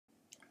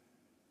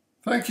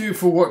Thank you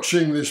for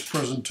watching this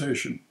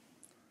presentation.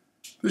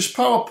 This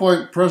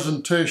PowerPoint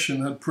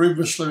presentation had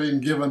previously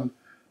been given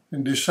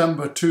in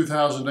December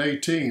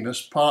 2018 as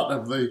part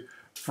of the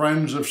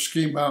Friends of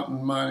Ski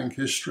Mountain Mining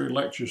History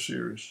lecture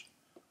series.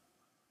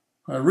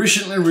 I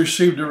recently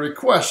received a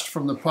request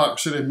from the Park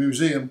City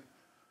Museum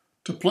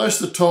to place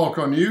the talk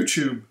on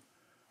YouTube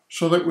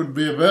so that it would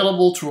be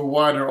available to a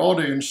wider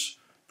audience,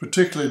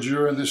 particularly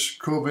during this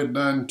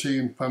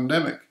COVID-19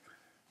 pandemic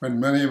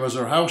when many of us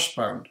are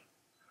housebound.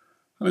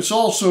 And it's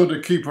also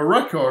to keep a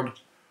record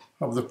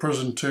of the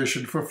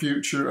presentation for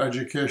future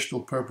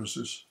educational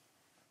purposes.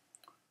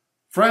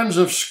 Friends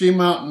of Ski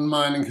Mountain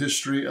Mining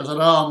History is an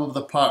arm of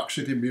the Park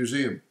City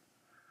Museum,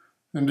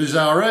 and it is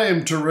our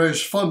aim to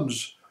raise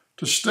funds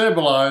to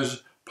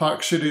stabilise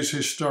Park City's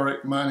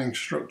historic mining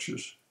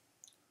structures.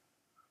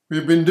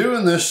 We've been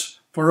doing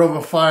this for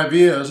over 5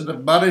 years and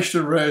have managed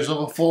to raise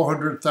over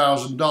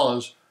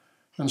 $400,000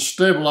 and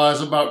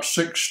stabilise about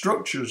 6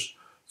 structures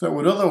that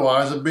would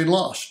otherwise have been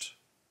lost.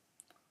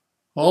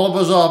 All of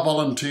us are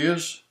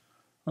volunteers,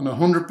 and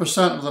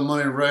 100% of the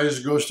money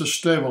raised goes to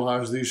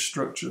stabilise these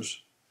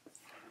structures.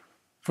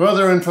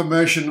 Further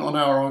information on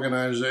our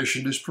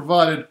organisation is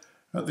provided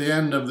at the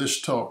end of this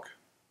talk.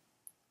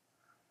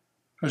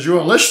 As you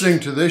are listening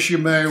to this, you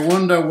may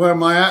wonder where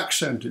my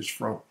accent is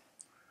from.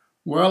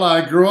 Well,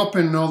 I grew up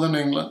in Northern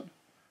England.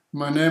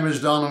 My name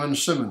is Donovan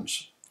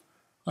Symonds.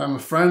 I'm a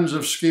Friends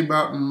of Ski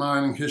Mountain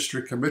Mining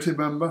History Committee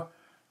member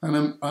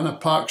and a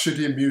Park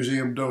City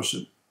Museum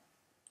docent.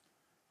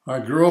 I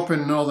grew up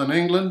in Northern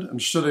England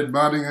and studied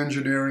mining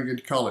engineering in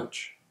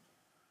college.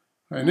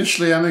 I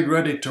initially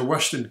emigrated to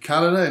Western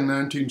Canada in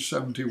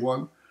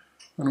 1971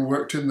 and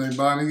worked in the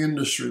mining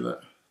industry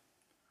there.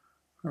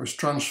 I was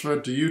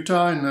transferred to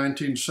Utah in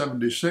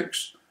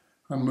 1976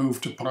 and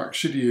moved to Park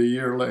City a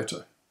year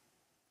later.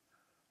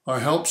 I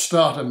helped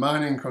start a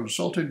mining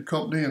consulting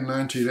company in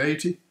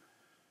 1980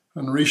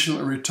 and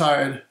recently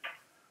retired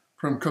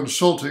from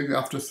consulting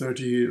after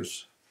 30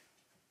 years.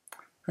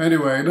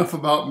 Anyway, enough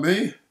about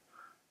me.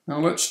 Now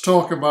let's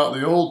talk about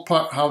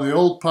how the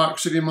old Park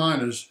City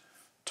miners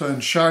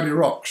turned shiny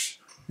rocks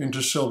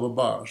into silver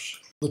bars.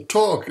 The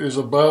talk is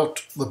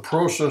about the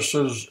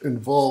processes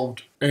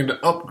involved in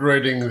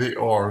upgrading the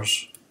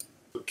ores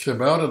that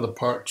came out of the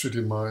Park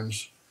City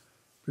mines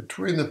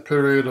between the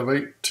period of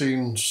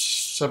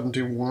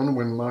 1871,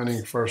 when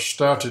mining first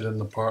started in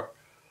the park,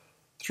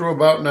 through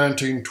about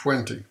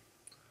 1920.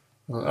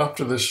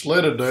 After this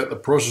later date, the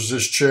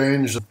processes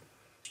changed.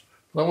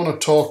 I want to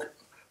talk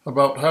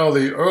about how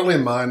the early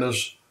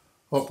miners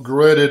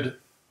upgraded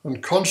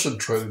and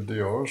concentrated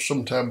the ores,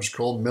 sometimes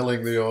called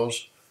milling the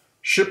ores,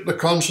 shipped the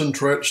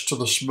concentrates to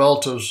the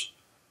smelters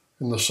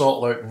in the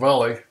Salt Lake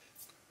Valley,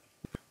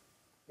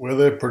 where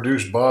they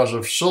produced bars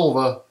of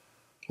silver,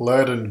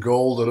 lead and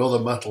gold and other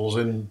metals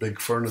in big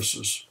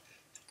furnaces.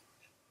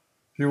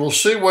 You will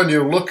see when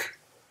you look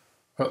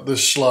at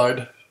this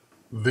slide,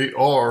 the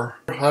ore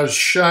has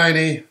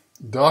shiny,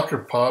 darker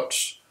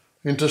parts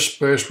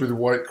interspaced with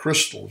white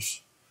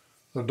crystals.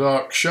 The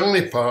dark,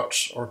 shiny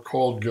parts are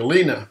called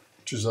galena,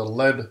 which is a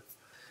lead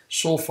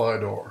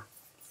sulfide ore.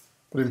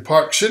 But in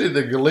Park City,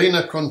 the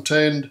galena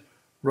contained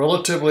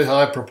relatively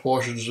high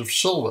proportions of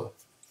silver.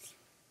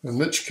 In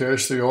which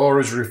case, the ore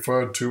is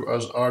referred to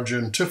as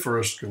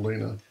argentiferous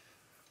galena,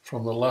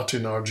 from the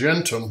Latin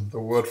argentum,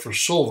 the word for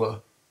silver,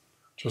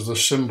 which is the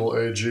symbol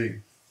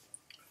Ag.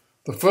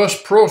 The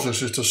first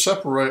process is to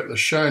separate the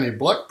shiny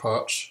black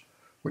parts,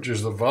 which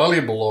is the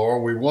valuable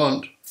ore we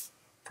want,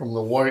 from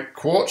the white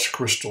quartz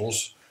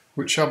crystals,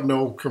 which have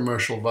no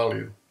commercial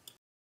value.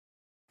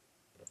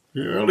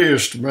 The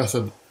earliest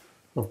method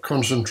of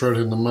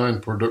concentrating the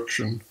mine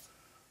production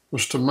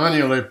was to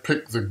manually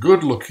pick the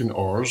good-looking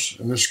ores,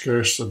 in this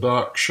case the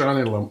dark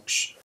shiny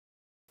lumps,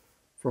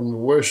 from the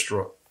waste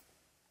rock.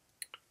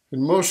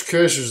 In most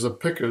cases, the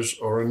pickers,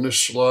 or in this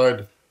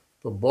slide,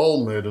 the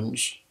ball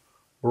maidens,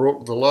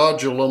 broke the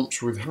larger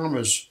lumps with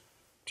hammers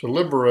to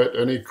liberate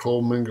any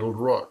commingled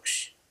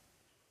rocks.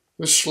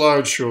 This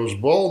slide shows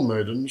ball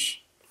maidens.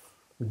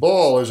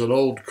 Ball is an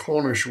old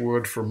Cornish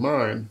word for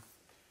mine.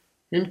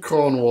 In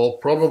Cornwall,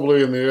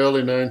 probably in the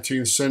early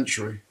 19th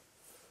century,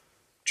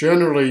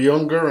 generally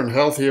younger and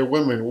healthier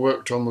women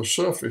worked on the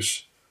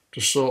surface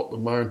to sort the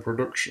mine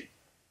production.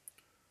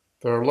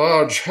 Their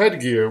large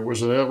headgear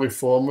was an early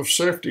form of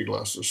safety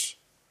glasses.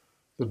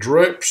 The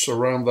drapes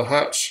around the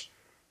hats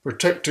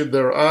protected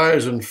their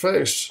eyes and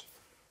face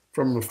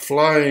from the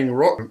flying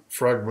rock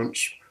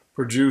fragments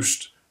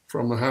produced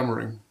from the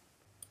hammering.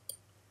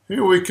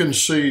 Here we can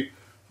see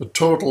the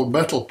total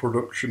metal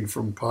production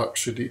from Park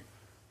City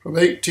from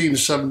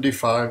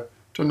 1875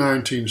 to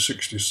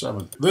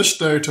 1967. This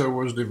data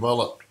was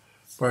developed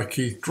by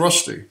Keith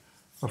Drusty,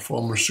 a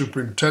former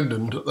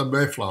superintendent at the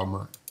Mayflower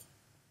mine,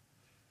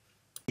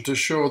 to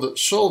show that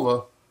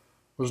silver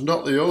was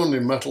not the only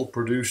metal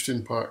produced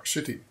in Park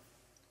City.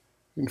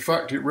 In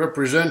fact, it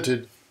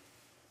represented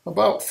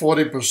about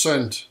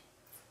 40%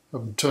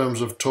 in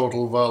terms of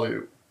total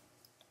value.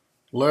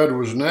 Lead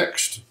was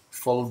next,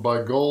 followed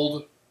by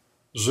gold,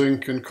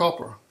 zinc and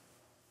copper.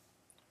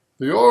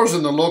 The ores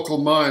in the local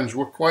mines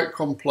were quite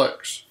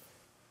complex.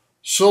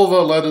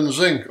 Silver, lead and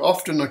zinc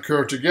often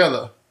occur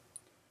together,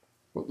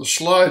 but the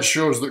slide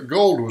shows that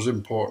gold was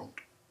important.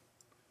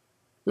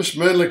 This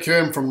mainly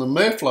came from the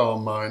Mayflower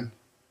mine,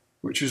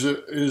 which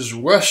is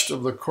west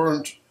of the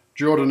current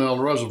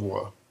Jordanelle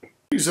Reservoir.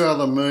 These are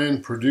the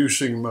main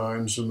producing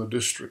mines in the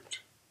district.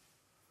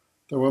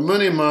 There were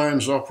many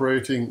mines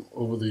operating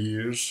over the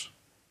years.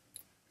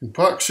 In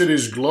Park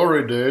City's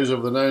glory days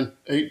of the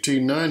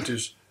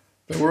 1890s,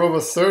 there were over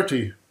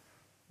 30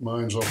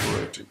 mines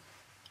operating.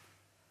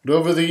 But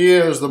over the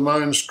years, the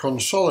mines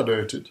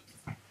consolidated,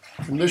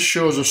 and this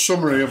shows a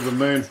summary of the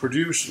main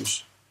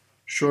producers,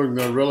 showing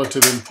their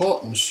relative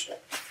importance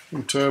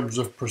in terms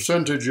of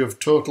percentage of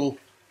total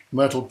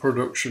metal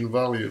production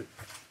value.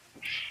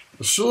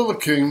 The Silver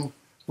King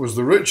was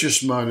the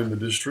richest mine in the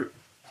district,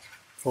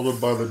 followed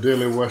by the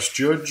Daily West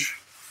Judge,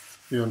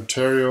 the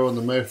Ontario and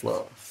the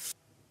Mayflower.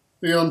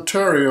 The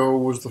Ontario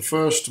was the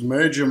first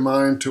major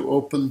mine to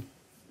open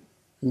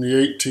in the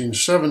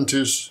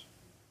 1870s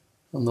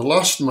and the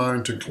last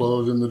mine to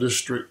close in the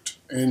district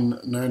in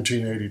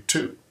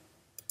 1982.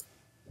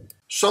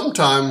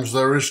 Sometimes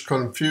there is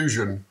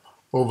confusion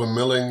over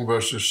milling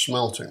versus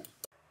smelting.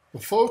 The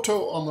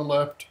photo on the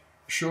left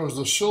shows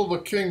the Silver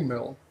King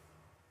mill,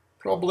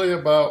 probably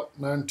about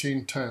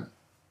 1910.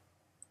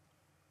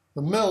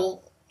 The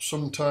mill,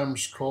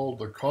 sometimes called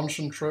the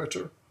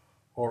concentrator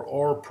or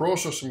ore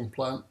processing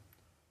plant,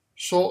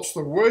 sorts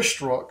the waste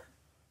rock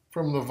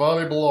from the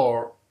valuable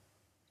ore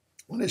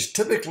and is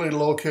typically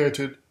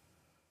located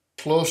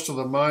close to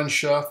the mine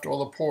shaft or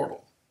the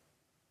portal.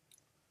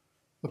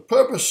 The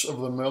purpose of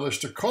the mill is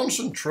to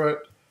concentrate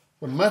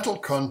the metal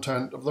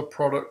content of the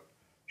product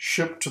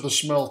shipped to the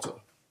smelter.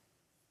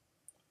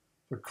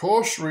 The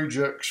coarse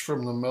rejects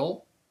from the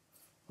mill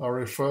are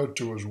referred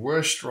to as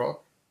waste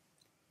rock,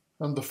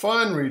 and the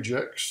fine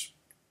rejects,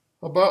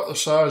 about the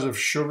size of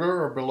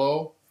sugar or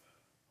below,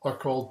 are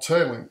called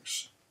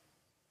tailings.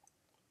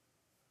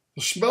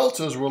 The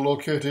smelters were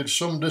located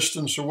some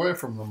distance away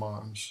from the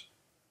mines.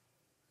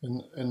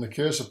 In the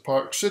case of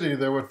Park City,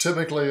 they were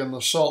typically in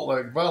the Salt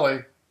Lake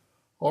Valley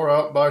or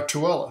out by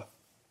Tooele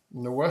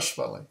in the West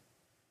Valley.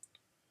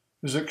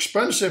 It is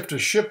expensive to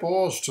ship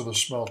ores to the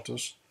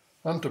smelters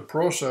and to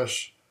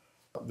process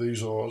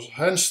these ores,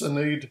 hence the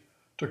need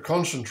to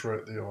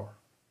concentrate the ore.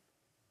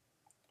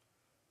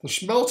 The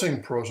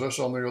smelting process,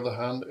 on the other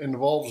hand,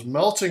 involves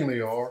melting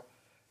the ore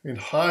in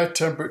high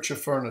temperature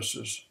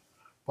furnaces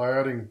by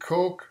adding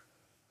coke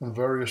and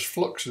various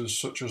fluxes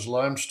such as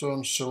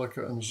limestone,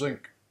 silica and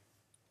zinc.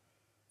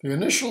 The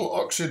initial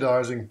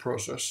oxidizing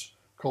process,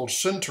 called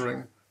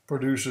sintering,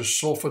 produces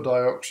sulfur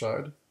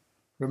dioxide.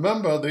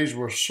 Remember, these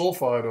were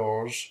sulfide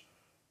ores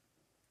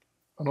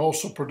and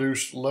also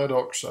produced lead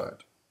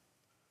oxide.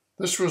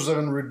 This was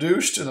then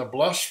reduced in a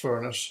blast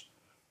furnace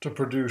to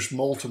produce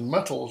molten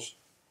metals,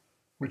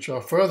 which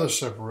are further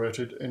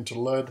separated into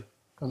lead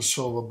and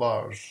silver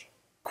bars.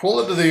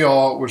 Quality of the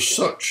ore was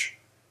such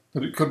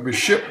that it could be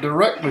shipped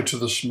directly to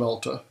the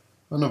smelter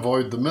and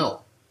avoid the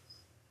mill.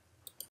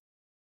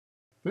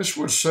 This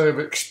would save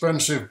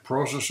expensive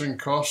processing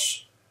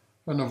costs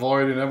and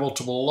avoid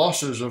inevitable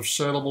losses of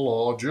saleable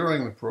ore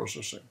during the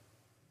processing.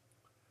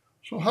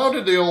 So how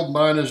did the old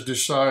miners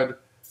decide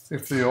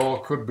if the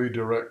ore could be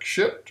direct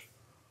shipped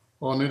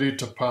or needed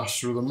to pass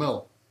through the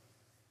mill?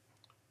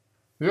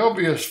 The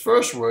obvious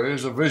first way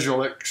is a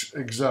visual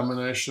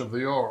examination of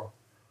the ore.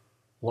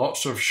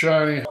 Lots of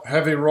shiny,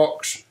 heavy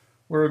rocks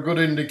were a good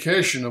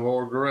indication of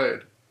ore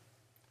grade.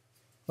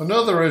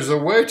 Another is the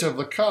weight of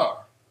the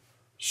car.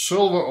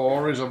 Silver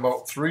ore is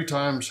about 3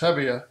 times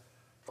heavier,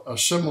 a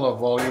similar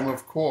volume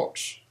of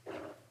quartz.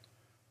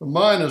 The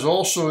miners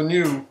also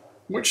knew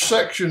which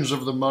sections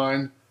of the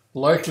mine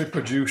likely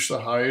produce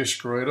the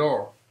highest grade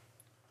ore.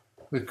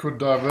 They could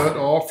divert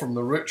ore from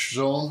the rich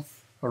zone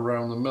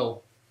around the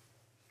mill.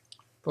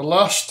 The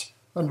last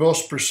and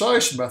most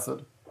precise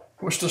method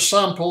was to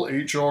sample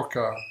each ore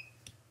car,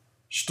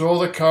 store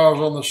the cars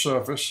on the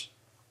surface,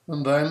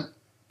 and then,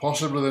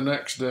 possibly the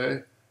next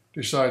day,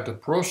 decide to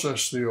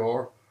process the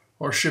ore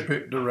or ship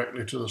it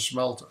directly to the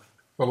smelter.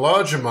 The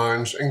larger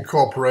mines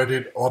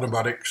incorporated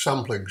automatic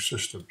sampling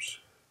systems.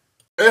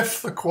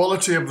 If the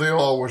quality of the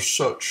ore was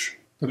such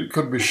that it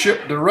could be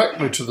shipped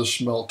directly to the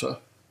smelter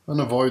and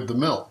avoid the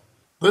mill.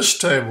 This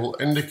table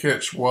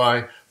indicates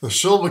why the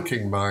Silver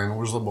King mine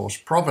was the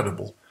most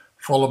profitable,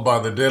 followed by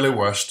the Daily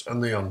West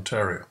and the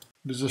Ontario.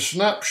 It is a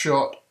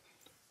snapshot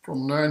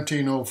from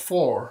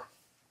 1904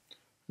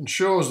 and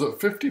shows that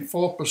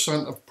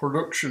 54% of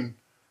production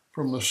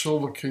from the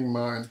Silver King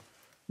mine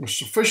was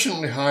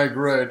sufficiently high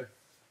grade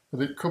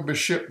that it could be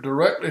shipped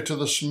directly to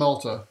the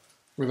smelter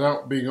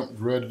without being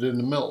upgraded in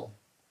the mill.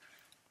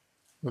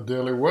 The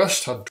Daily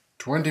West had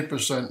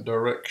 20%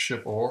 direct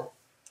ship ore,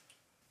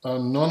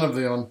 and none of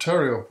the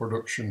Ontario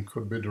production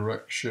could be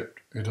direct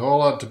shipped. It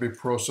all had to be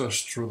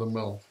processed through the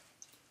mill.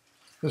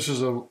 This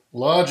is a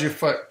large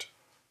effect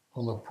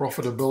on the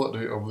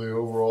profitability of the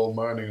overall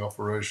mining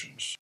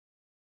operations.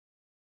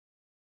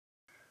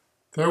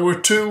 There were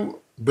 2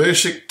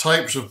 basic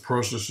types of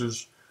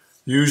processes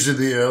used in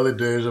the early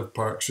days of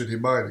Park City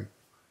mining: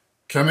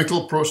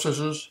 chemical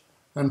processes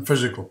and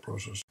physical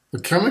processes. The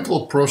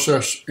chemical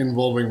process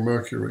involving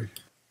mercury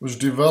was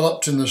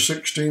developed in the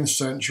 16th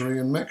century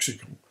in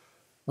Mexico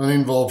and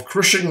involved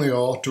crushing the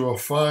ore to a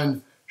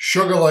fine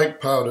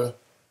sugar-like powder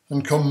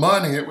and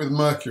combining it with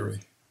mercury.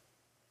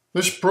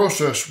 This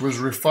process was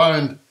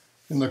refined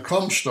in the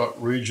Comstock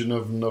region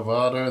of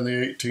Nevada in the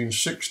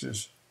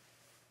 1860s,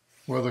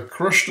 where the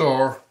crushed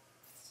ore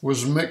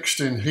was mixed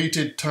in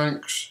heated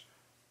tanks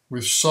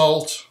with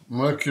salt,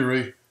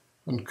 mercury,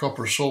 and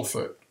copper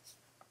sulfate.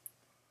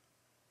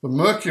 The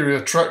mercury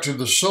attracted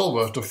the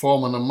silver to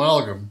form an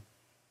amalgam,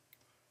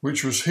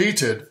 which was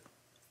heated.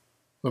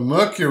 The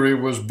mercury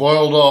was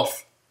boiled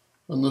off,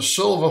 and the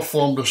silver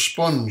formed a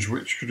sponge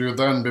which could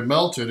then be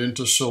melted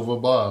into silver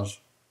bars.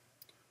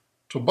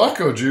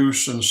 Tobacco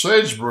juice and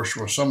sagebrush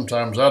were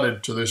sometimes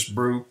added to this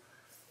brew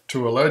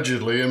to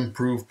allegedly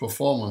improve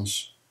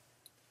performance.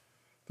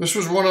 This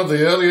was one of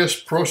the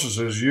earliest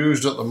processes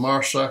used at the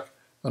Marsac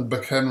and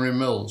Buckhenry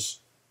mills.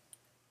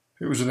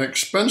 It was an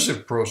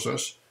expensive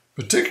process,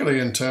 particularly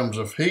in terms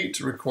of heat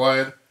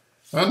required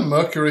and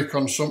mercury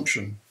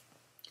consumption.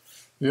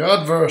 The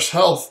adverse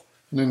health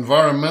and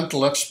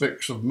environmental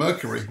aspects of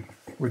mercury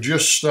were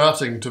just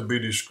starting to be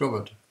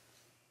discovered.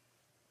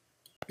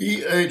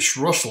 E. H.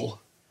 Russell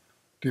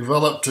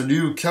developed a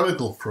new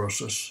chemical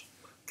process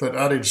that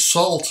added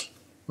salt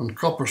and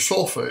copper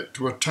sulfate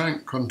to a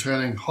tank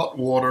containing hot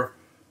water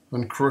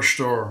and crushed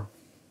ore.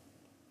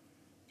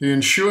 The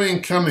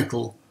ensuing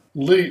chemical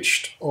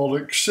leached or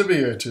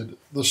lixiviated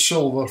the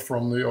silver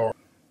from the ore.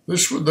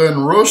 This was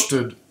then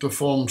roasted to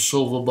form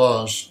silver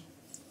bars.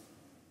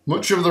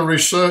 Much of the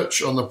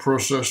research on the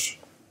process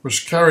was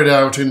carried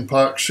out in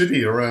Park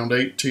City around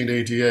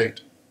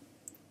 1888.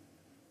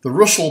 The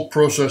Russell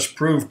process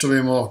proved to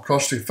be more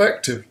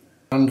cost-effective,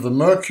 and the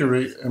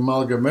mercury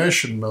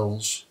amalgamation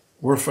mills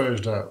were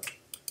phased out.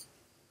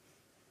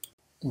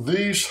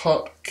 These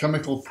hot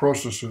chemical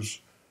processes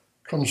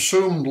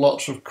consumed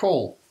lots of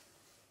coal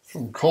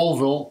from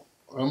Colville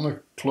and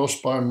the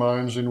close-by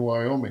mines in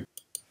Wyoming.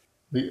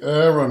 The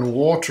air and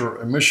water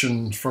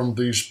emissions from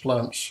these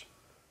plants,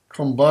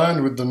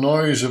 combined with the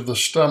noise of the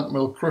stamp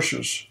mill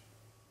crushers,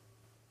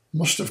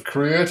 must have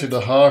created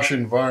a harsh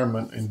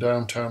environment in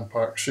downtown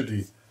Park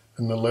City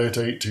in the late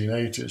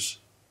 1880s.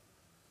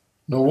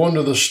 No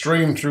wonder the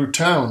stream through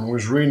town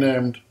was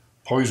renamed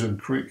Poison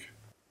Creek.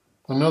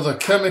 Another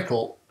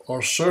chemical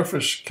or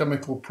surface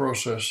chemical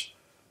process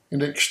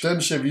in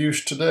extensive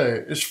use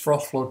today is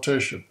froth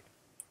flotation.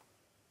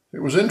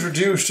 It was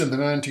introduced in the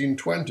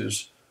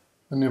 1920s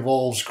and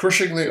involves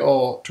crushing the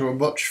ore to a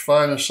much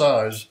finer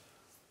size.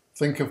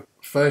 Think of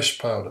face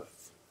powder.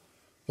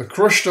 The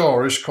crushed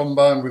ore is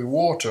combined with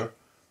water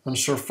and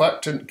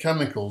surfactant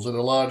chemicals in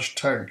a large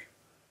tank,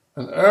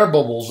 and air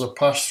bubbles are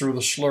passed through the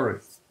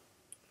slurry.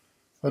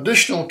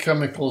 Additional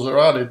chemicals are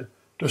added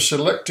to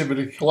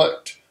selectively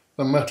collect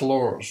the metal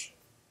ores.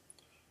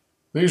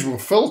 These were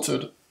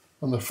filtered,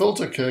 and the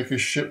filter cake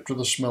is shipped to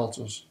the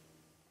smelters.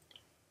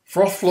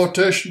 Froth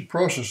flotation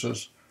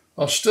processes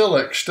are still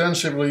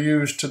extensively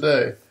used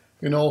today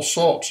in all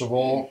sorts of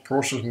ore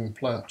processing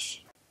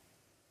plants.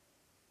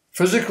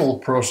 Physical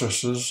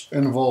processes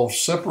involve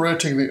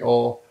separating the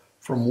ore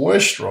from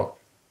waste rock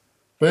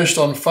based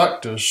on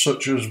factors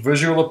such as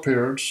visual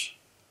appearance,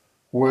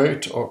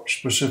 weight or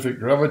specific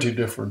gravity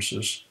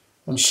differences,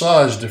 and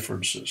size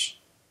differences.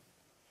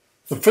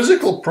 The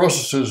physical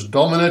processes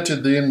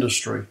dominated the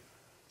industry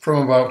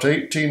from about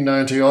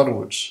 1890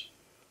 onwards.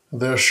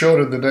 They are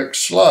shown in the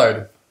next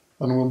slide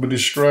and will be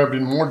described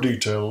in more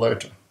detail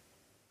later.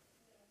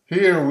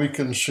 Here we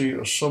can see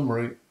a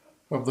summary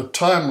of the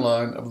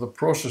timeline of the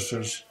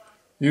processes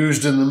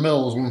used in the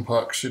mills in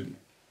Park City.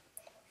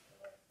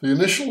 The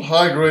initial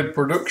high-grade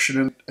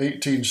production in the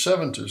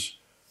 1870s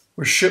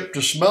was shipped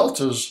to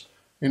smelters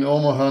in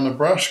Omaha,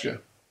 Nebraska,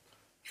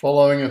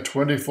 following a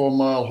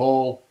 24-mile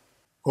haul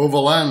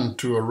overland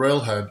to a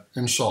railhead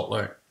in Salt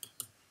Lake.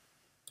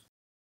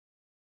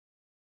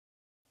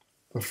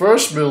 The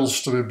first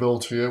mills to be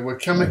built here were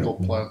chemical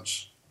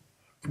plants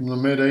from the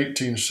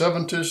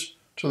mid-1870s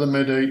to the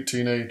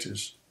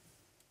mid-1880s.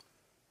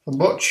 The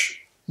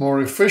much more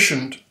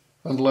efficient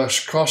and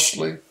less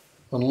costly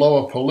and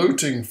lower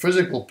polluting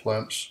physical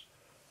plants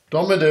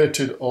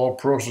dominated ore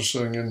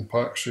processing in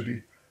Park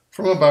City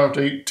from about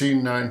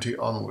 1890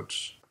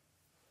 onwards.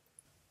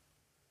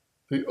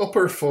 The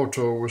upper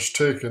photo was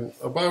taken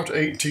about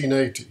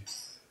 1880,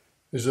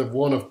 is of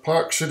one of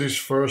Park City's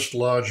first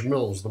large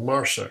mills, the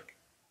Marsac.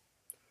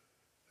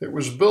 It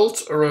was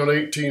built around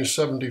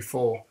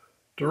 1874,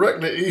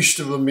 directly east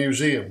of the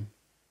museum,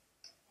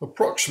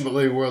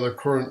 approximately where the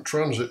current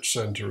transit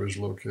centre is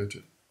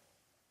located.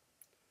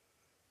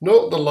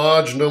 Note the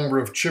large number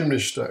of chimney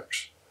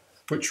stacks,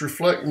 which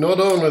reflect not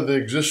only the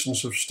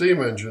existence of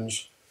steam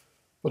engines,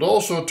 but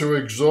also to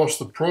exhaust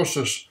the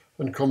process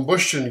and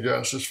combustion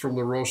gases from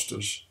the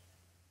roasters.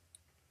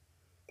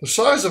 The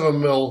size of a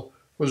mill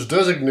was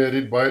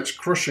designated by its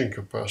crushing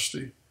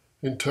capacity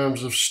in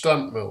terms of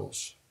stamp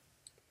mills.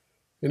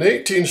 In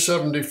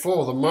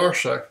 1874, the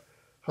Marsac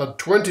had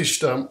 20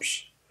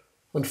 stamps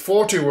and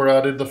 40 were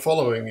added the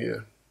following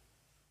year.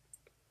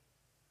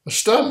 A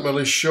stamp mill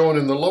is shown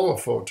in the lower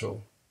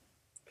photo.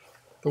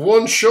 The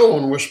one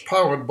shown was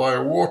powered by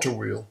a water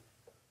wheel,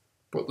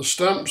 but the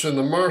stamps in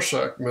the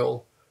Marsac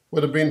mill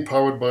would have been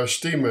powered by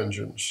steam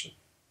engines.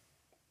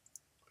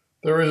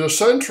 There is a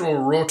central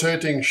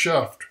rotating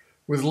shaft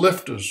with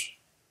lifters,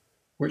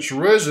 which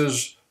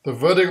raises the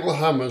vertical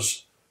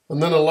hammers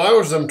and then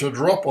allows them to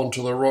drop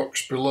onto the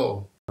rocks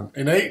below.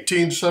 In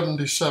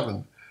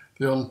 1877,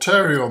 the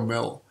Ontario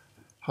mill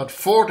had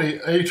 40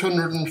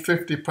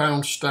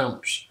 850-pound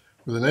stamps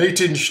with an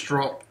 8-inch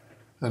drop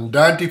and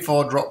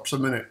 94 drops a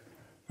minute.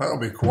 That'll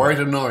be quite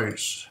a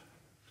noise.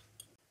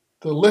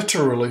 The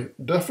literally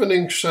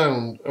deafening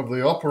sound of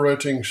the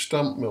operating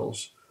stamp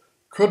mills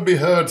could be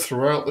heard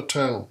throughout the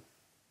town.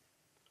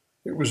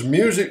 It was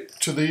music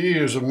to the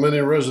ears of many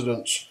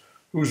residents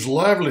whose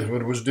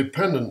livelihood was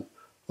dependent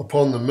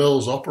upon the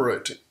mills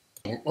operating.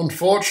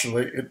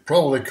 Unfortunately, it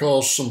probably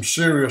caused some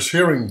serious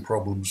hearing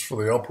problems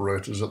for the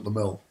operators at the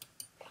mill.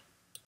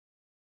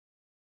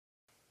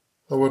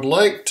 I would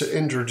like to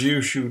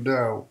introduce you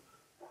now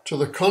to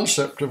the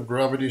concept of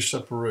gravity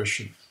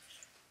separation,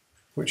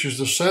 which is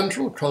the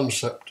central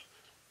concept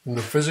in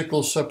the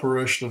physical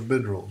separation of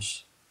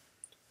minerals,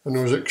 and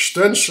was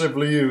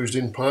extensively used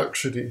in Park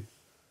City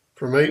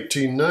from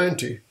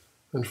 1890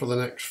 and for the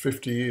next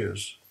 50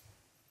 years.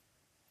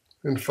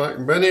 In fact,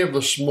 many of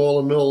the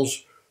smaller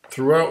mills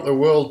throughout the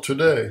world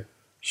today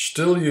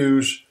still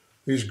use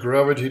these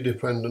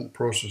gravity-dependent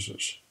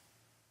processes.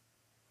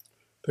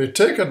 They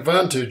take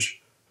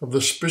advantage of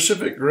the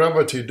specific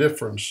gravity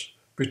difference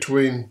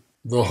between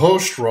the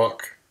host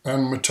rock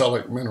and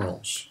metallic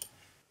minerals.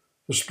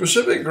 The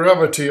specific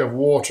gravity of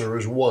water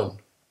is 1.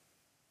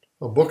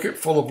 A bucket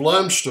full of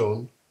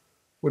limestone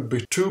would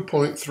be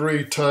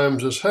 2.3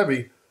 times as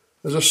heavy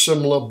as a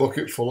similar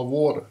bucket full of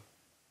water.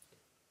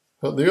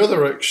 At the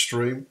other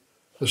extreme,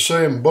 the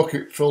same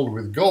bucket filled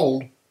with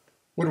gold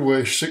would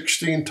weigh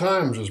 16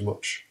 times as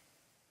much.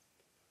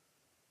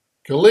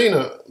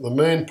 Galena, the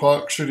main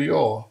Park City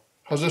ore,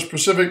 has a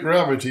specific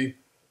gravity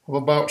of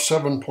about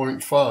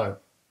 7.5.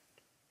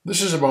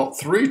 This is about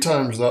 3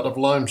 times that of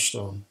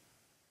limestone.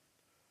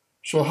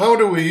 So how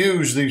do we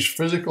use these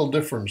physical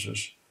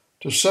differences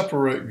to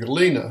separate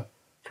galena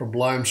from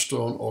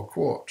limestone or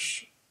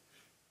quartz?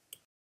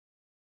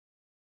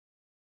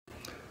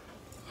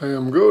 I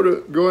am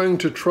going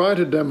to try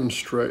to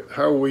demonstrate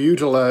how we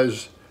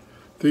utilize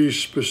these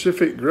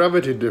specific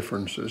gravity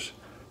differences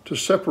to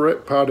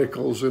separate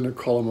particles in a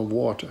column of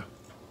water.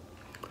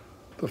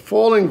 The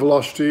falling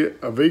velocity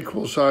of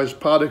equal-sized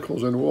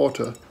particles in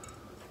water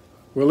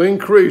will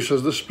increase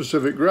as the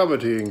specific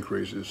gravity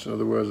increases. In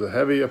other words, the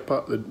heavier,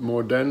 the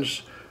more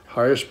dense,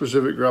 higher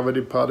specific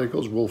gravity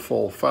particles will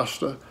fall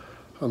faster,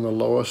 and the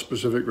lower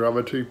specific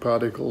gravity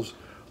particles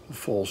will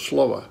fall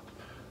slower.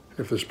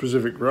 If the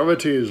specific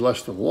gravity is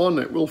less than 1,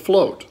 it will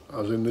float,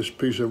 as in this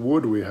piece of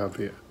wood we have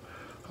here.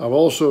 I've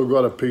also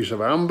got a piece of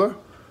amber,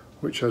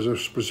 which has a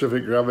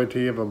specific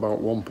gravity of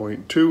about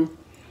 1.2.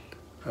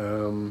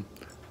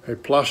 A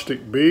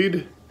plastic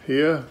bead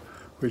here,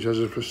 which has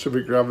a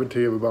specific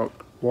gravity of about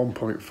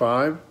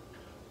 1.5.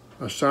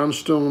 A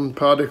sandstone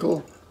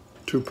particle,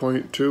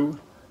 2.2.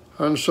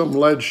 And some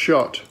lead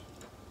shot,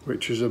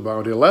 which is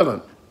about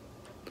 11.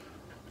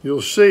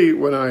 You'll see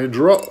when I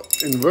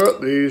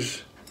invert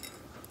these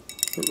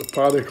that the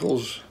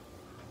particles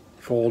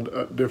fall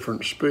at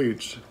different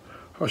speeds.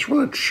 I just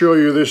want to show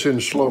you this in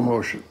slow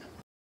motion.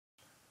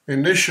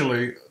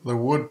 Initially, the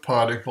wood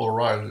particle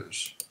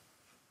rises.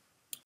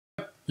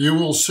 You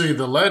will see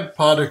the lead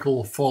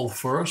particle fall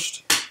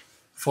first,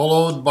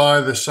 followed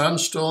by the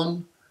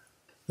sandstone,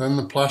 then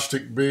the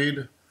plastic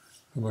bead,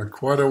 and then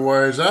quite a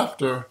ways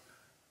after,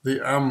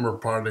 the amber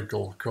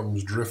particle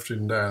comes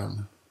drifting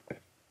down.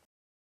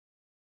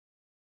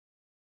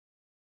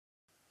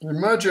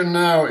 Imagine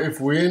now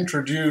if we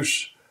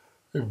introduce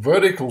a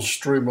vertical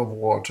stream of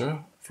water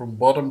from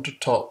bottom to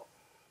top,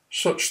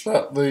 such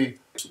that the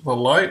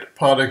light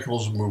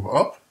particles move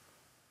up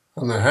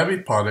and the heavy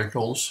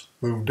particles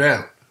move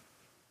down.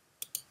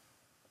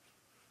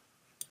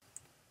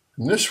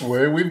 In this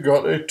way, we've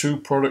got a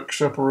two-product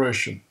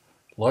separation.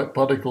 Light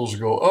particles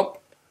go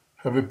up,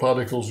 heavy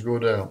particles go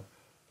down.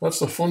 That's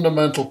the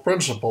fundamental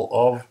principle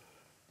of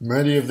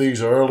many of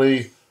these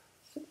early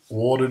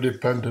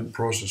water-dependent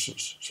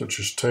processes, such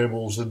as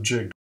tables and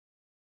jigs.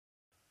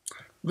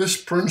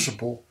 This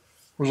principle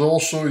was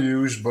also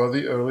used by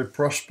the early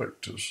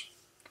prospectors.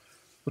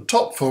 The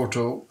top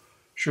photo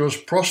shows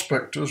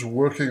prospectors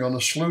working on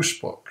a sluice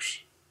box.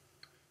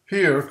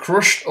 Here,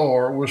 crushed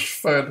ore was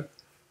fed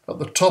at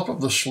the top of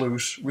the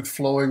sluice with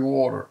flowing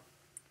water.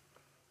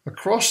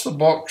 Across the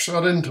box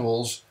at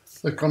intervals,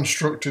 they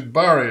constructed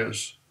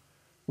barriers,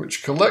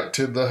 which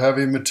collected the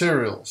heavy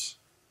materials.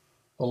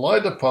 The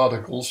lighter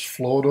particles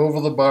flowed over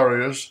the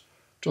barriers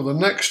to the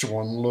next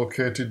one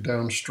located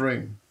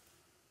downstream.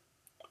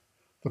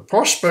 The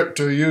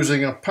prospector,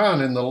 using a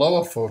pan in the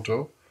lower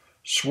photo,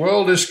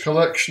 swirled his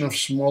collection of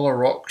smaller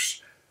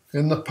rocks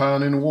in the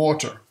pan in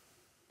water.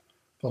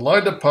 The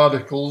lighter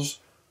particles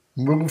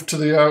moved to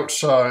the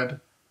outside,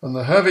 and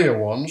the heavier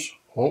ones,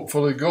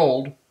 hopefully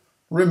gold,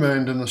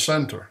 remained in the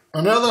centre.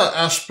 Another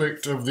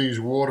aspect of these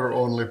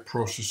water-only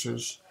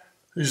processes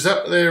is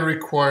that they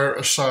require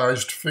a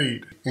sized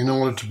feed in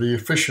order to be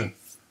efficient,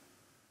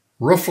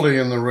 roughly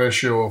in the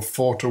ratio of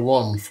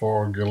 4:1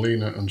 for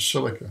galena and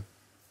silica.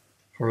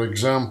 For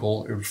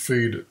example, it would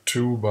feed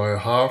 2 by a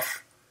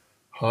half,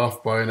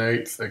 half by an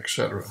eighth,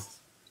 etc.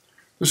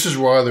 This is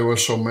why there were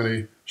so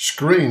many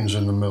screens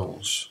in the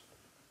mills.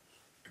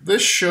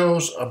 This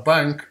shows a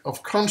bank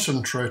of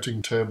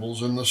concentrating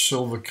tables in the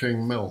Silver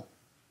King mill.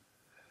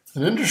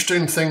 An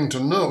interesting thing to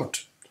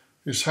note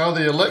is how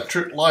the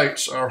electric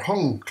lights are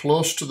hung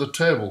close to the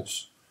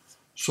tables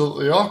so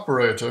that the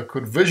operator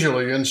could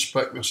visually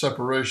inspect the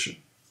separation.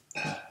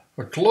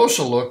 A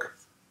closer look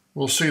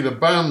will see the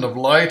band of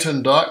light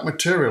and dark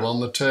material on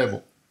the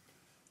table.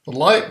 The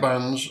light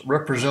bands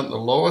represent the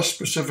lower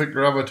specific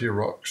gravity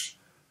rocks,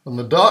 and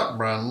the dark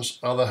bands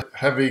are the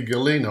heavy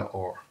galena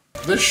ore.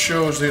 This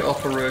shows the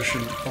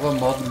operation of a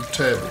modern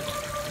table.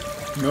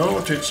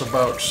 Note it's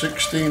about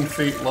 16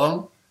 feet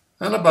long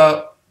and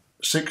about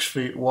 6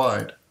 feet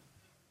wide.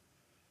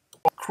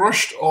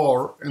 Crushed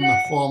ore in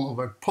the form of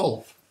a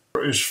pulp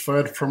is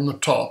fed from the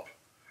top,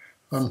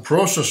 and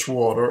processed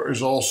water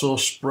is also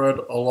spread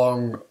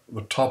along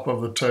the top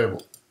of the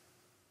table.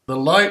 The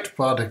light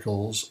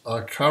particles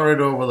are carried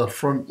over the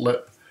front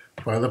lip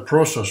by the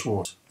process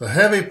water. The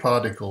heavy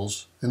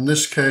particles, in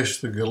this case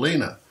the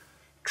galena,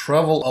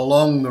 travel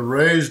along the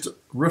raised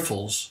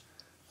riffles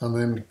and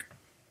then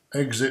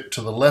exit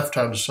to the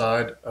left-hand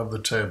side of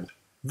the table.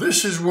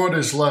 This is what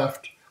is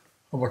left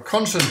of a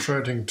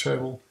concentrating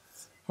table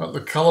at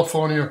the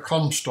California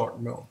Comstock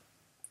mill.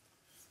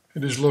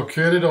 It is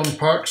located on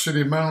Park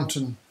City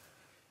Mountain,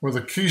 where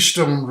the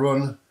Keystone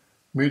Run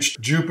meets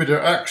Jupiter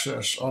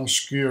Access on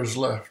skiers'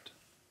 left.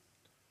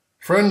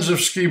 Friends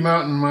of ski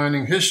mountain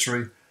mining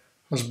history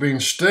has been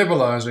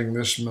stabilizing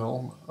this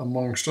mill,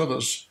 amongst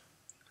others.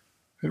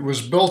 It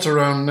was built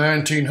around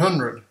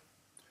 1900,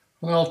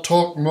 and I'll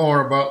talk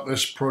more about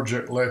this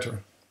project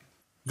later.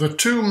 The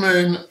two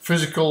main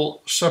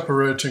physical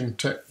separating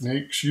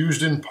techniques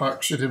used in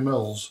Park City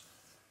mills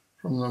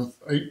from the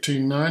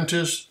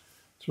 1890s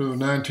through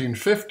the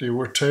 1950s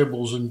were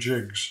tables and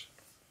jigs.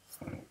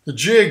 The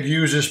jig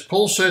uses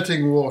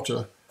pulsating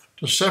water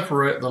to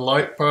separate the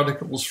light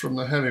particles from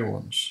the heavy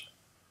ones.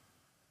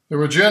 They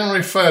were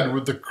generally fed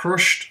with the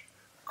crushed,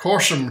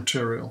 coarser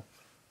material,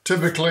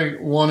 typically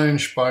 1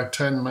 inch by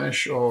 10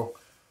 mesh or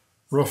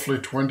roughly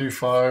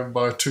 25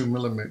 by 2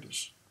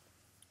 millimeters.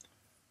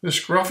 This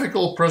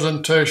graphical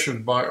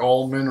presentation by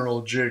All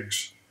Mineral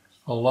Jigs,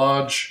 a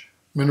large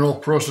mineral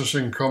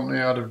processing company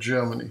out of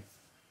Germany,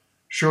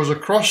 shows a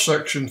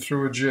cross-section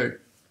through a jig.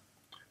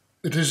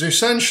 It is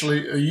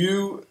essentially a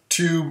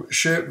U-tube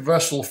shaped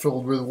vessel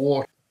filled with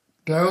water.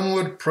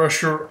 Downward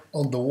pressure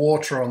on the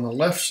water on the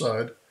left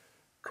side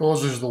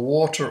causes the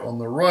water on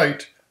the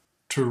right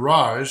to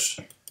rise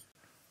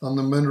and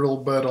the mineral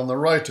bed on the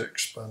right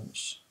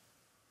expands.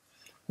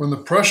 When the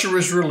pressure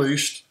is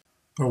released,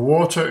 the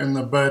water in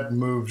the bed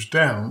moves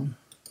down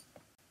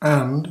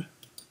and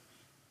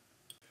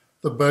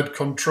the bed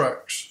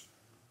contracts.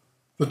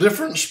 The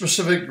different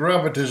specific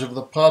gravities of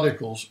the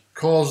particles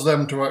cause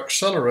them to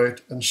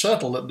accelerate and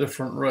settle at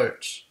different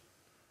rates.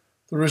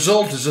 The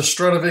result is a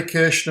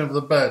stratification of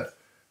the bed,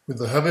 with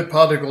the heavy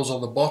particles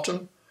on the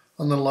bottom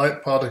and the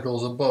light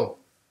particles above.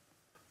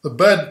 The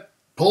bed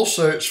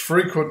pulsates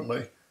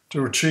frequently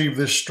to achieve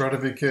this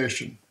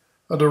stratification,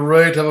 at a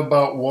rate of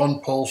about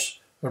 1 pulse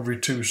every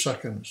 2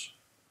 seconds.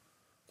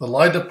 The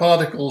lighter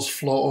particles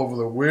flow over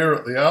the weir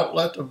at the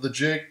outlet of the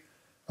jig,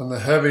 and the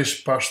heavies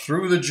pass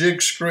through the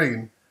jig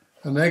screen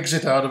and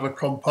exit out of a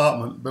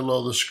compartment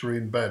below the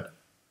screen bed.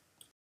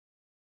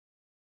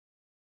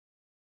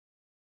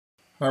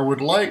 I would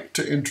like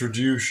to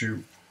introduce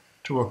you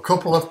to a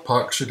couple of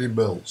Park City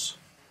mills.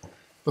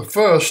 The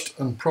first,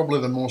 and probably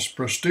the most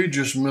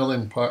prestigious mill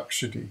in Park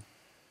City,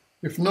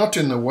 if not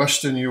in the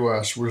western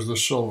US, was the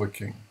Silver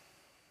King.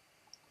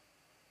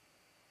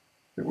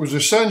 It was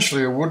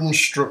essentially a wooden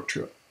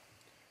structure,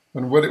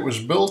 and when it was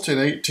built in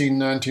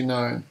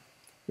 1899,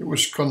 it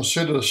was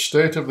considered a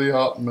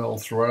state-of-the-art mill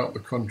throughout the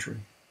country.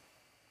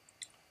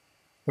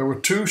 There were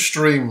 2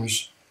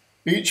 streams,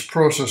 each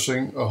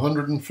processing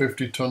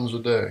 150 tons a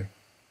day.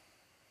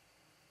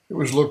 It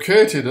was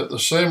located at the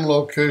same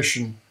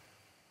location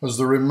as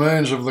the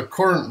remains of the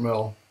current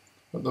mill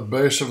at the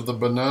base of the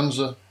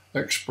Bonanza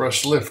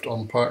Express lift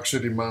on Park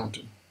City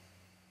Mountain.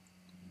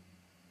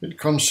 It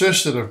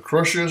consisted of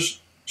crushers,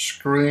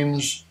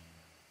 screens,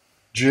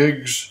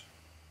 jigs,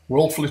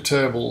 Wolfley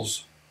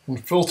tables,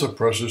 and filter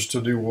presses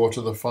to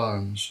dewater the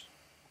fines.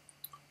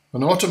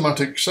 An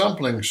automatic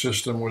sampling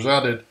system was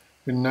added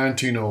in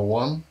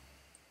 1901,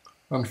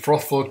 and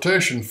froth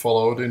flotation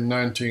followed in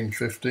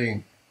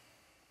 1915.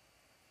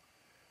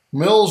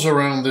 Mills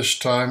around this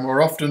time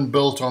were often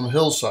built on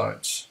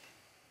hillsides.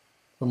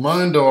 The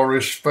mined ore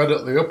is fed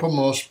at the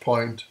uppermost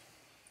point,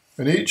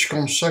 and each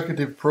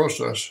consecutive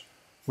process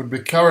would be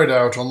carried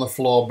out on the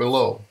floor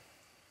below.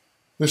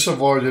 This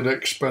avoided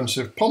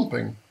expensive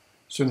pumping,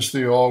 since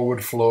the ore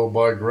would flow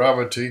by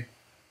gravity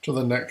to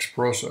the next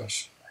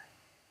process.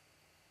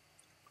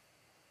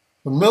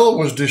 The mill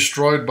was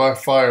destroyed by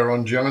fire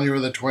on January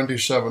the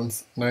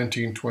 27th,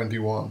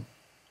 1921,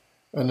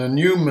 and a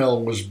new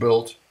mill was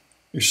built,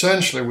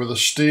 essentially with a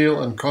steel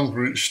and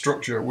concrete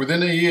structure,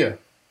 within a year.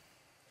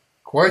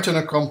 Quite an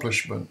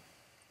accomplishment.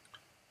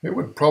 It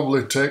would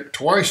probably take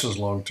twice as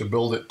long to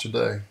build it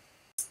today.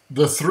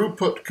 The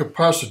throughput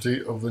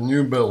capacity of the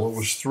new mill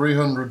was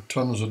 300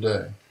 tons a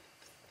day.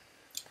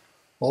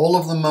 All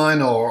of the mine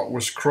ore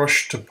was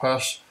crushed to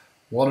pass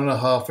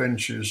 1.5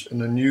 inches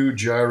in a new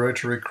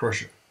gyratory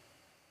crusher.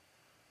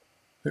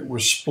 It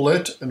was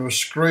split and was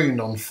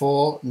screened on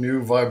 4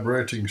 new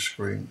vibrating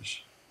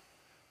screens.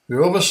 The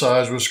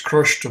oversize was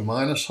crushed to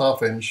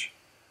 -1/2 inch,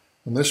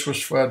 and this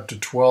was fed to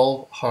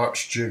 12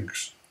 Hartz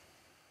jigs.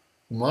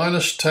 The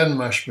 -10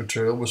 mesh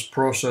material was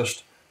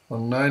processed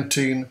on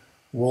 19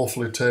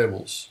 Wolfley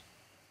tables.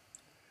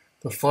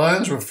 The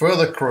fines were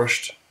further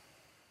crushed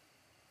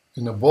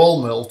in a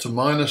ball mill to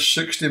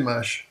 -60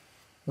 mesh,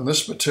 and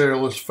this material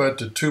was fed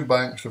to 2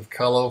 banks of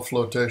callow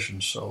flotation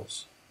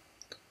cells.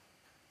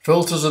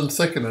 Filters and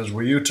thickeners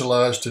were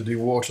utilized to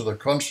dewater the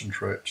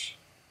concentrates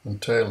and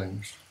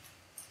tailings,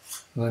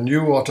 and a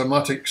new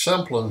automatic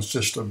sampling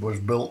system was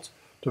built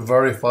to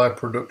verify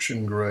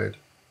production grade.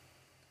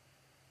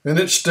 In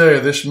its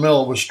day, this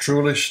mill was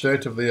truly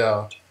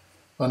state-of-the-art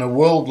and a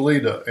world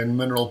leader in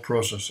mineral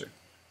processing.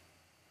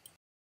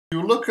 If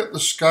you look at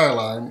the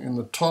skyline in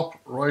the top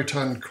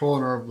right-hand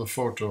corner of the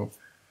photo,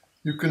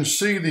 you can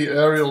see the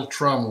aerial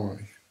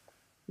tramway.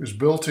 It was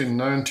built in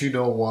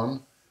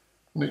 1901,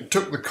 and it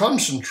took the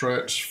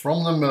concentrates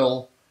from the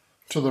mill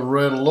to the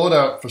rail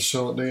loadout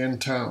facility in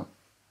town.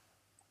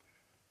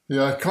 The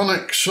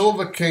iconic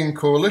Silver King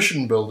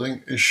Coalition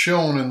building is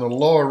shown in the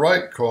lower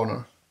right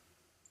corner.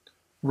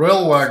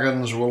 Rail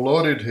wagons were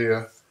loaded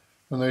here,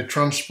 and they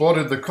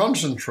transported the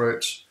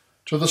concentrates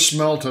to the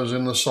smelters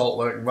in the Salt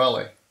Lake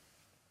Valley.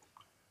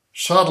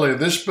 Sadly,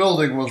 this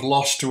building was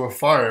lost to a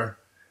fire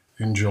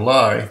in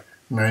July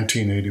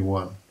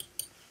 1981.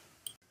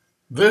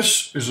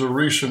 This is a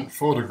recent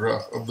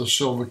photograph of the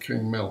Silver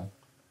King Mill,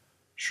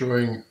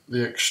 showing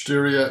the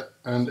exterior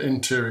and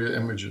interior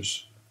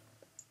images.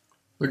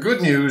 The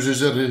good news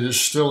is that it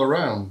is still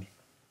around.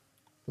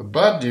 The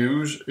bad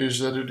news is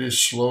that it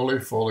is slowly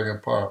falling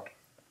apart.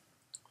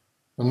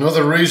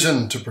 Another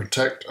reason to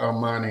protect our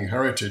mining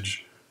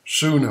heritage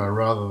sooner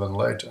rather than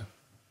later.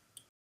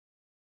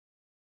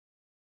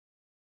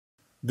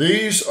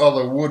 These are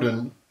the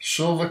wooden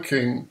Silver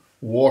King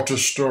water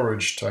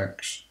storage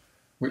tanks,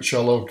 which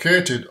are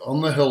located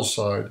on the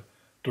hillside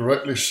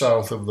directly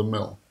south of the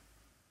mill,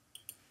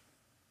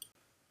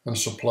 and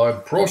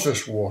supplied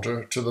processed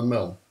water to the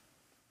mill.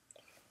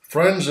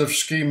 Friends of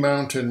Ski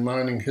Mountain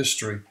mining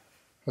history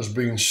has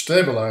been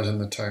stabilizing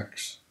the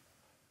tanks.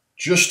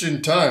 Just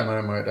in time, I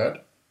might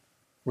add.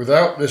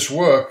 Without this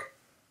work,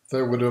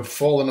 they would have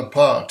fallen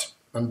apart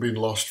and been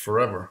lost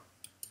forever.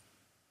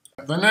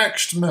 The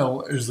next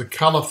mill is the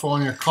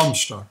California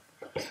Comstock,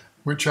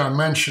 which I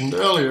mentioned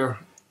earlier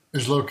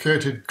is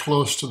located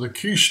close to the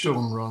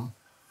Keystone Run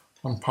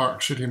on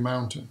Park City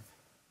Mountain.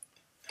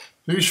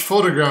 These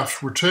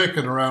photographs were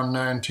taken around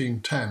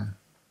 1910.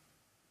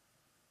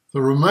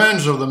 The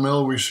remains of the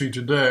mill we see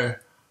today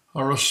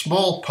are a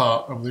small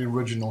part of the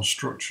original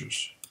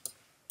structures.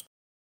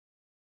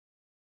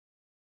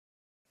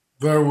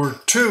 There were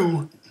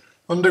 2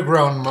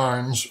 underground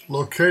mines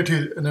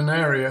located in an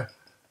area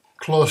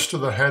close to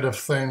the head of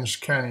Thames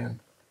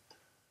Canyon.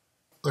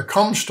 The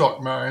Comstock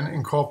mine,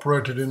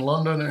 incorporated in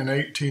London in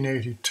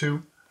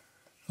 1882,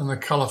 and the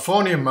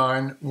California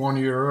mine 1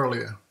 year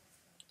earlier.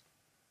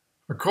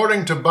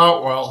 According to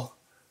Boutwell,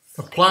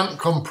 the plant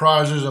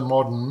comprises a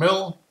modern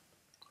mill,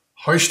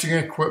 hoisting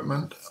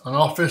equipment, an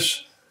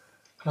office,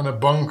 and a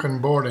bunk and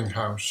boarding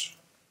house.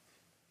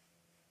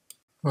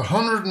 The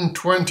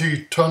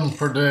 120-ton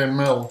per day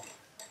mill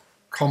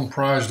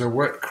comprised a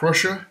wet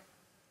crusher,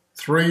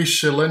 3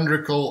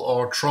 cylindrical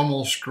or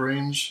trommel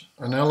screens,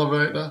 an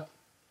elevator,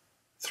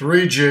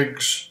 3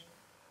 jigs,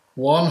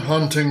 1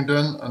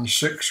 Huntingdon and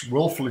 6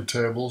 Wolfley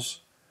tables,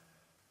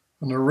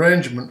 an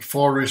arrangement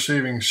for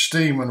receiving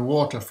steam and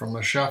water from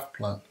the shaft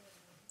plant.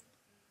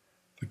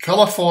 The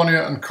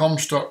California and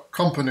Comstock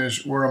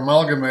companies were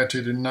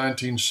amalgamated in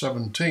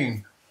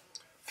 1917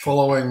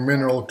 following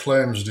mineral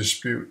claims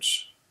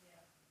disputes.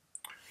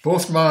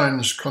 Both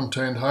mines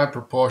contained high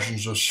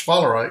proportions of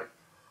sphalerite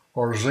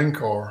or zinc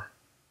ore.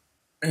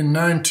 In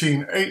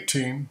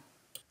 1918,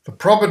 the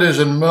properties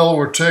and mill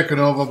were taken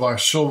over by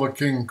Silver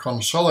King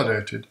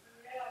Consolidated,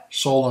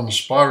 Sol and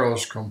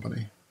Spiro's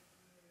company,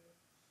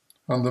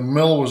 and the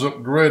mill was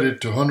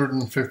upgraded to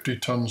 150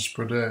 tons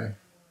per day.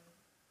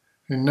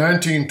 In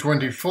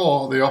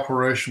 1924, the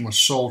operation was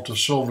sold to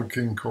Silver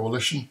King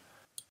Coalition,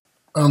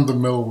 and the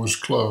mill was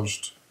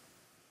closed.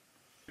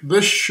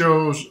 This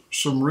shows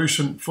some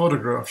recent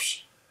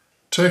photographs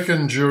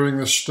taken during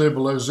the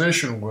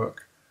stabilization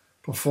work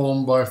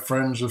performed by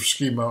Friends of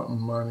Ski Mountain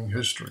mining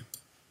history.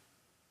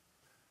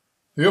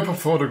 The upper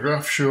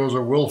photograph shows a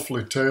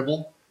Wilfley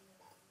table.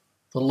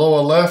 The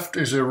lower left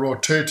is a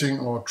rotating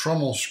or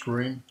trommel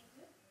screen,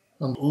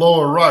 and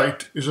lower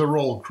right is a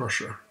roll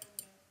crusher.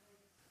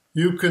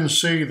 You can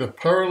see the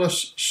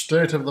perilous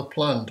state of the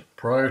plant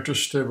prior to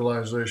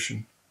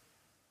stabilization.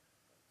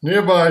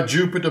 Nearby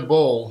Jupiter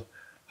Bowl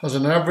has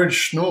an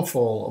average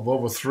snowfall of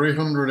over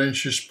 300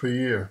 inches per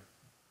year,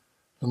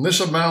 and this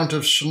amount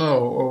of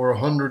snow over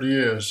 100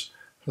 years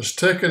has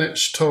taken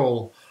its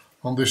toll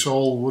on this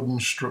old wooden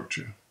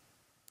structure.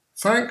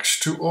 Thanks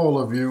to all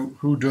of you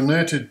who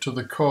donated to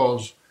the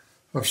cause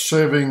of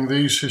saving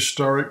these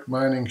historic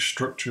mining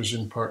structures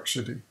in Park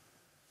City.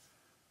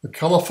 The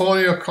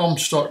California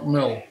Comstock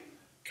Mill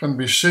can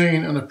be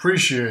seen and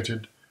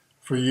appreciated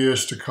for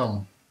years to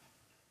come.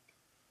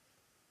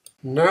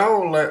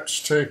 Now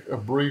let's take a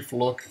brief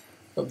look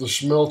at the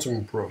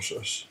smelting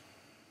process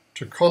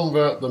to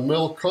convert the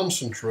mill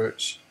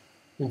concentrates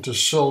into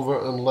silver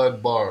and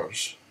lead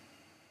bars.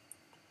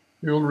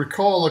 You'll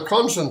recall the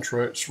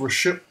concentrates were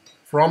shipped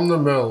from the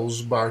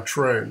mills by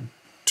train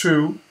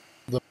to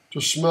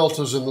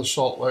smelters in the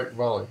Salt Lake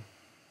Valley.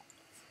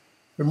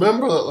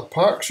 Remember that the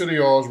Park City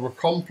ores were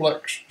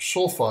complex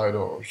sulfide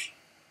ores.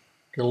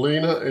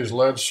 Galena is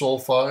lead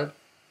sulfide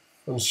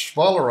and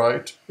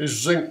sphalerite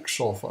is zinc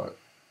sulfide.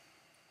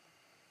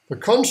 The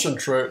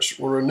concentrates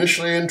were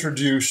initially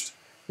introduced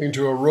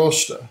into a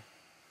roaster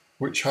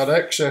which had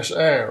excess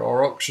air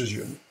or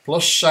oxygen,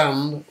 plus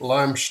sand,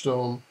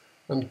 limestone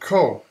and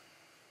coke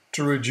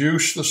to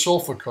reduce the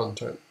sulfur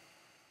content.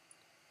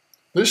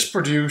 This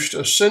produced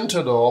a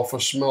sintered ore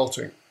for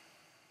smelting.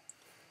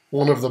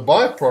 One of the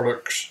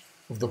byproducts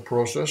of the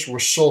process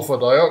was sulfur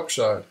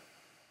dioxide.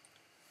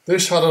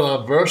 This had an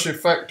adverse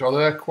effect on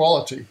air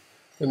quality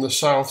in the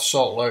South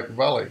Salt Lake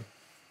Valley.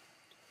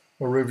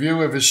 A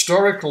review of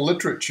historical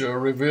literature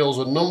reveals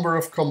a number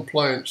of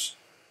complaints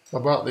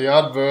about the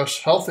adverse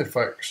health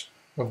effects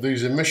of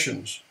these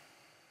emissions,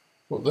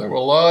 but they were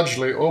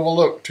largely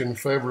overlooked in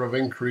favor of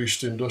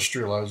increased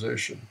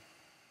industrialization.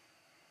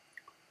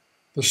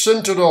 The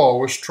sintered ore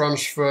was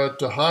transferred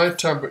to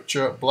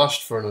high-temperature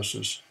blast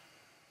furnaces,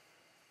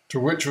 to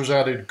which was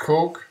added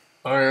coke,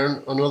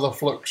 iron, and other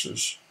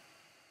fluxes.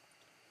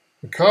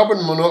 The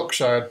carbon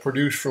monoxide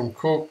produced from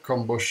coke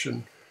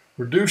combustion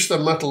reduced the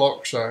metal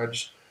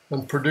oxides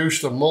and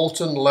produced a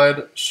molten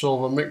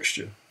lead-silver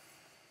mixture.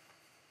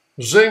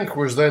 Zinc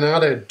was then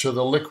added to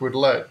the liquid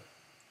lead.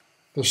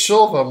 The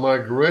silver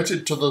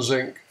migrated to the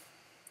zinc,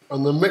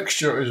 and the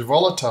mixture is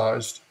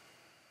volatilized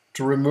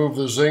to remove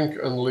the zinc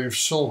and leave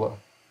silver.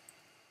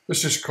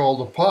 This is called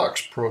the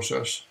Parkes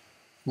process,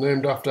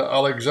 named after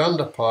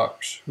Alexander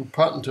Parkes, who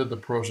patented the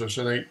process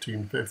in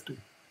 1850.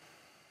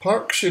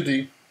 Park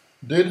City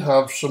did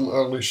have some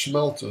early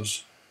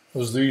smelters,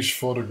 as these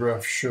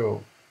photographs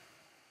show.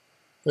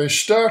 They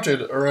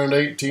started around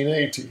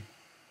 1880,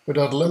 but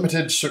had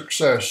limited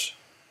success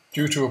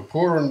due to a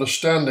poor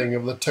understanding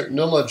of the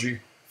technology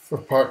for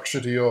Park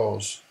City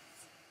ores.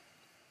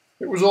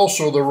 It was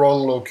also the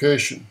wrong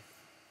location,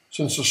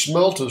 since the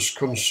smelters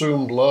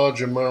consumed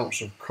large amounts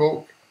of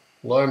coke,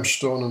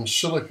 limestone and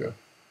silica,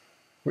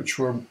 which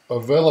were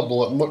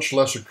available at much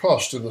lesser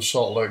cost in the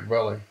Salt Lake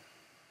Valley.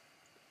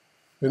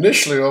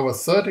 Initially, over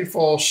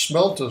 34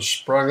 smelters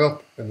sprang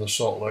up in the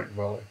Salt Lake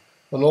Valley,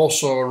 and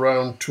also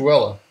around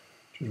Tooele,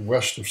 which is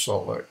west of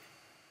Salt Lake.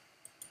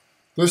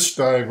 This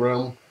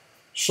diagram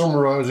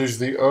summarizes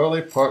the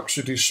early Park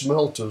City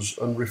smelters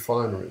and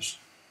refineries.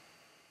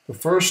 The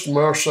first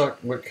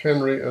Marsac,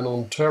 McHenry and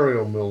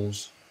Ontario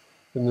mills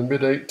in the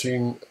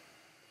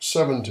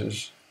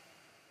mid-1870s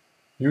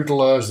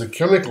utilized the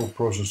chemical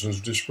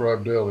processes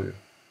described earlier,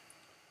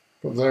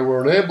 but they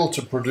were unable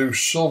to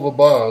produce silver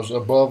bars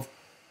above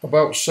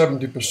about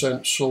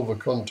 70% silver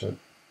content.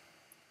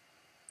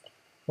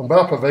 A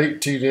map of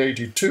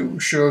 1882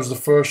 shows the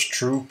first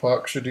true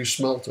Park City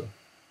smelter.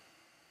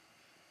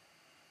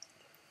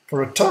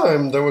 For a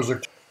time, there was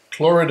a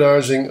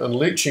chloridizing and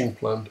leaching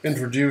plant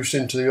introduced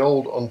into the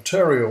old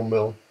Ontario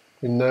mill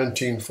in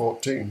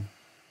 1914,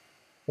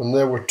 and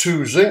there were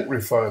two zinc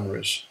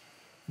refineries,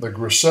 the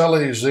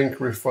Griselli Zinc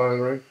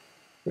Refinery,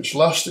 which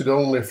lasted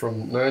only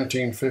from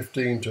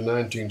 1915 to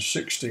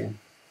 1916,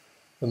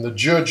 and the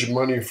Judge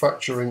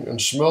Manufacturing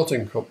and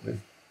Smelting Company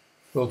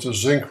built a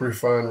zinc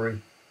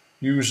refinery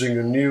using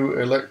a new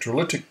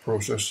electrolytic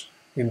process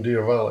in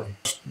Deer Valley.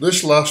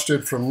 This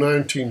lasted from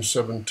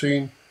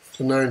 1917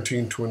 to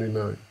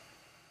 1929.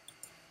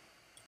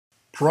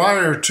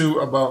 Prior to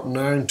about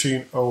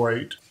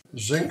 1908,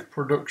 zinc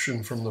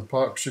production from the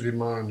Park City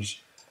mines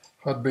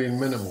had been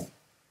minimal.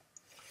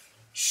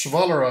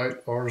 Sphalerite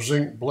or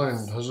zinc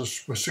blende has a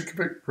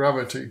specific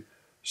gravity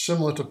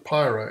similar to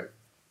pyrite,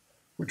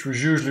 which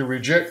was usually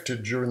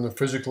rejected during the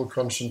physical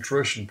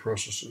concentration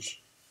processes.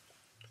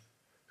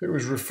 It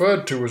was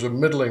referred to as a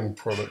middling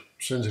product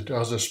since it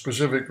has a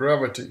specific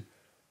gravity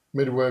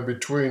midway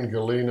between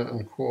galena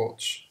and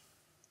quartz.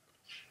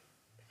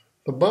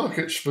 The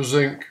markets for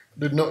zinc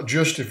did not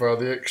justify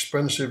the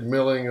expensive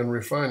milling and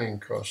refining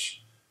costs.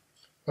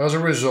 As a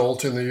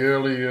result, in the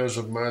early years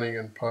of mining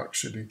in Park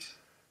City,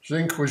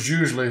 zinc was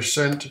usually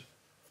sent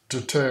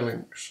to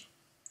tailings.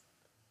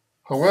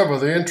 However,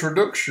 the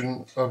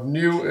introduction of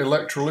new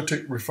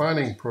electrolytic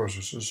refining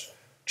processes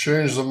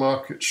changed the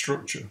market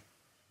structure.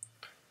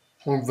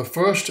 One of the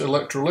first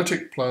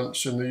electrolytic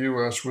plants in the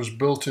US was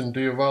built in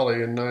Deer Valley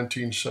in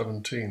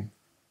 1917.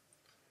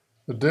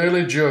 The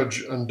Daly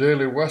Judge and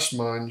Daly West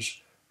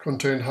mines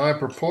contained high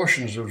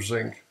proportions of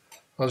zinc,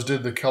 as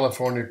did the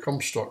California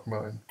Comstock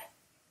mine.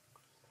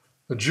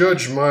 The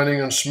Judge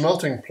mining and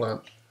smelting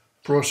plant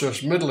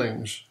processed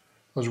middlings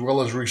as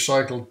well as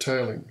recycled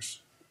tailings.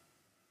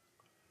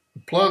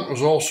 The plant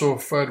was also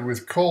fed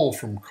with coal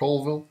from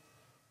Colville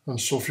and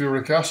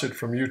sulfuric acid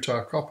from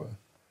Utah Copper,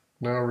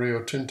 now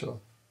Rio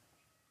Tinto.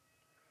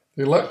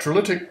 The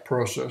electrolytic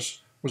process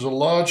was a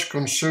large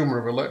consumer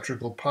of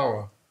electrical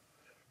power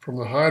from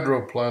the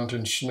hydro plant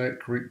in Snake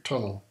Creek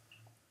Tunnel.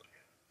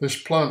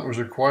 This plant was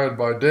acquired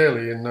by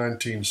Daly in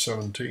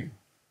 1917.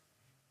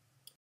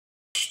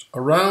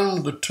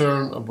 Around the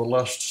turn of the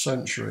last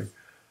century,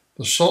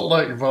 the Salt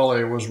Lake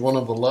Valley was one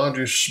of the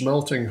largest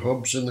smelting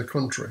hubs in the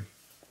country.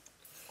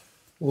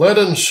 Lead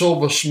and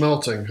silver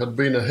smelting had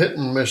been a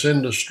hit-and-miss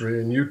industry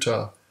in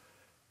Utah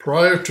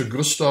prior to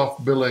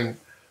Gustav Billing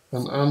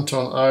and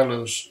Anton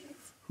Eilers,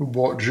 who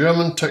brought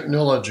German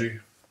technology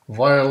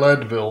via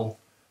Leadville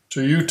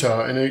to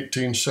Utah in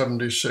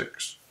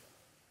 1876.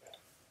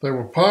 They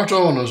were part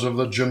owners of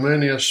the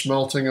Germania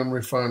Smelting and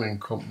Refining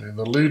Company,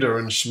 the leader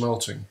in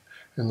smelting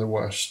in the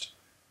West.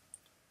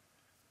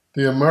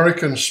 The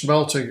American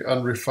Smelting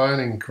and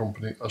Refining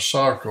Company,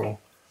 ASARCO,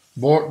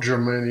 bought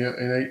Germania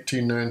in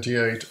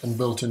 1898 and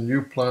built a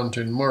new plant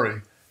in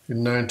Murray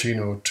in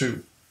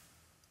 1902.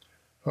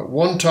 At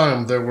one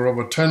time, there were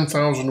over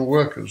 10,000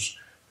 workers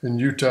in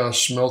Utah's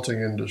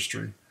smelting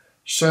industry,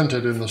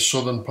 centered in the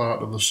southern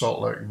part of the Salt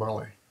Lake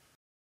Valley.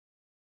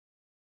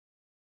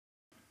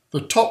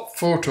 The top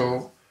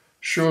photo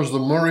shows the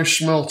Murray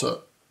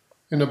smelter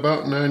in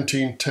about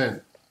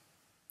 1910.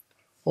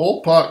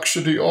 All Park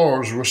City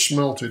ores were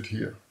smelted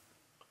here.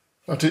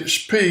 At its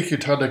peak,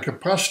 it had a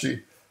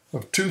capacity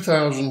of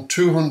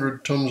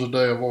 2,200 tons a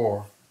day of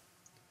ore.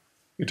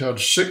 It had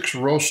 6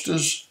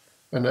 roasters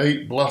and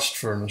 8 blast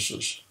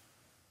furnaces.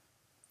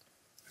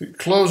 It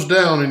closed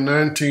down in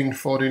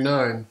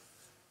 1949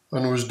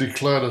 and was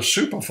declared a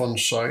Superfund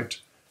site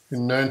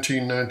in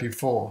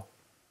 1994.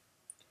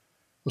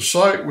 The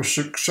site was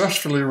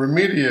successfully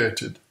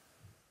remediated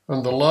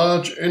and the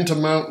large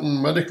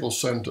Intermountain Medical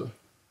Center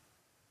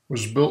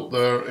was built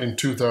there in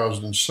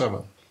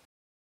 2007.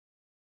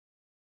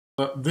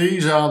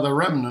 These are the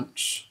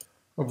remnants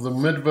of the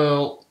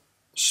Midvale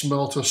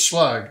smelter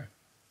slag.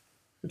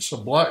 It's a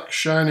black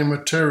shiny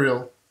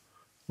material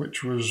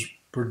which was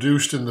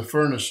produced in the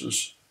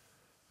furnaces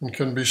and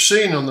can be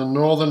seen on the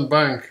northern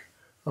bank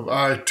of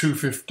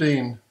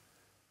I-215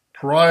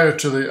 prior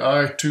to the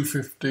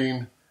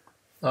I-215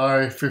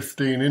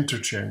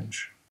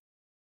 interchange.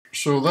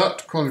 So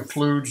that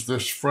concludes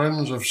this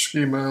Friends of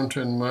Ski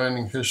Mountain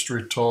Mining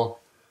History talk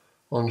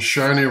on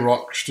shiny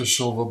rocks to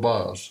silver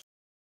bars.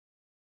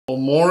 For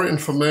more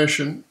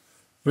information,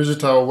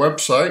 visit our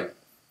website,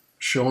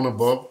 shown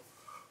above,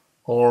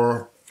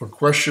 or for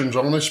questions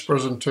on this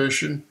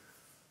presentation,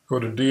 go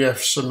to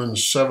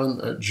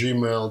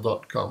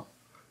dfsimmons7@gmail.com.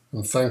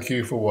 And thank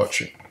you for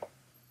watching.